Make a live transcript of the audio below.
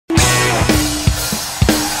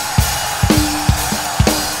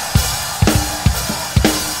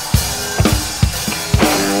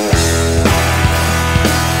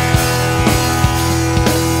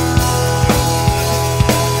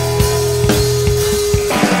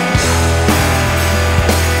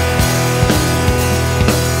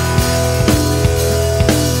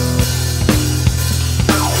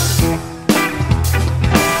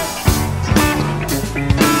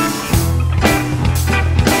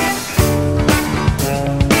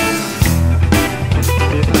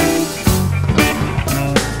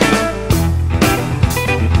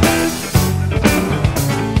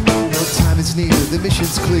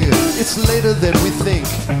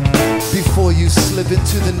slip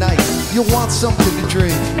into the night. You'll want something to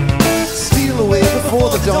drink. Steal away before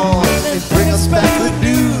the dawn and bring us back good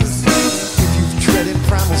news. If you've treaded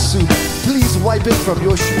primal soup, please wipe it from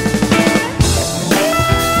your shoes.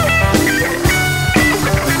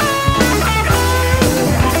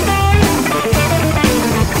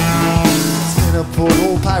 Poor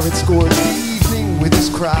old pirate scourged the evening with his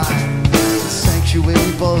cry.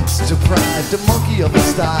 Sanctuary bugs deprived a monkey of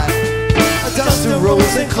his thigh. A duster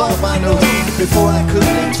rose and clawed my nose before I could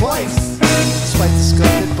think twice. Despite the scum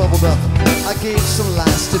that bubbled up, I gave some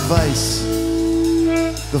last advice.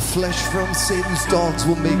 The flesh from Satan's dogs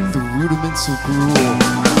will make the rudiments so cruel.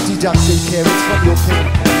 Deducted carrots from your pen,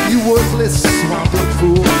 you worthless swamping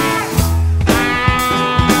fool.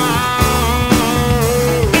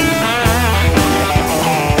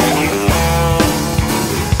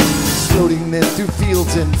 Floating men through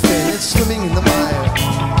fields and fen and swimming in the mire.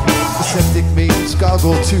 The septic maidens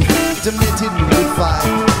gargle too, demented with fire.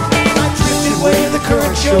 I drifted where the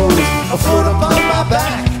current shows, afloat upon my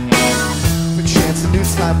back. For chance the news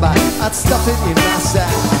slide by, I'd stuff it in my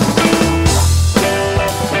sack.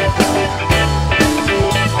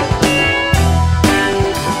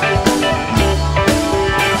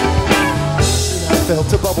 I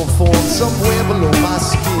felt a bubble form somewhere below my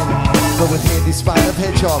skin. But with handy spine of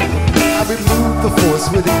hedgehog, I removed the force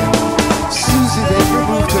within. Susie then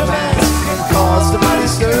removed her mask and caused a mighty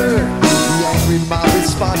stir. The angry mob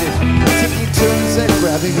responded, taking turns at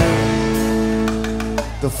grabbing her.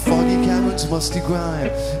 The foggy cavern's musty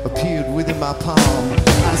grime appeared within my palm.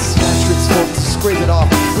 I snatched its fork to scrape it off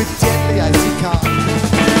with deadly icy calm.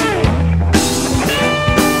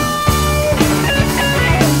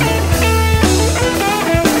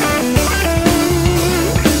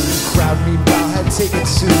 Taken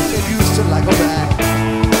suit and used her like a rag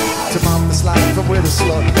to mop the slide from where the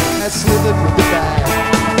slug had slithered with the bag.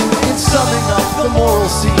 In summing up the moral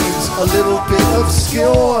scenes, a little bit of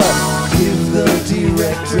skill. Give the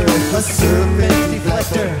director a serpent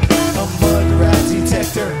deflector, a mud rat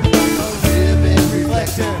detector, a ribbon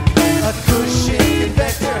reflector, a cushion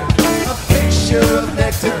convector, a picture of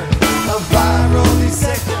nectar, a viral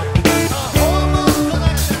dissector.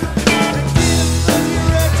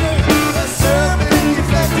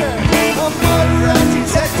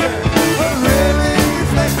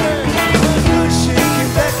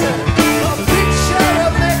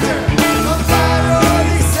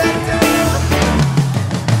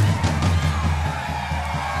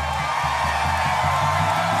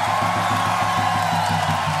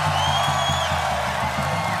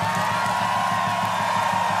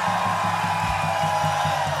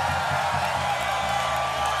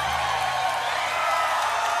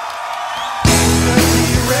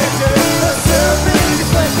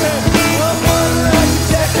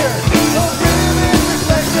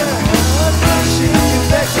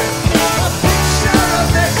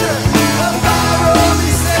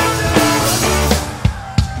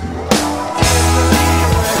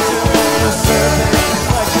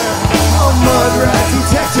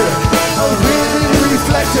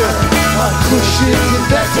 Cushion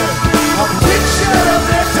convector, a picture of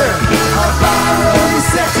nectar, a viral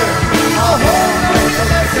dissector, a homemade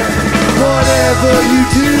collector. Whatever you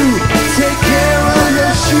do, take care of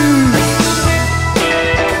your shoes.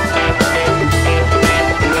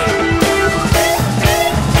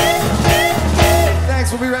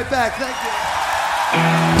 Thanks, we'll be right back. Thank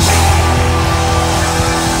you.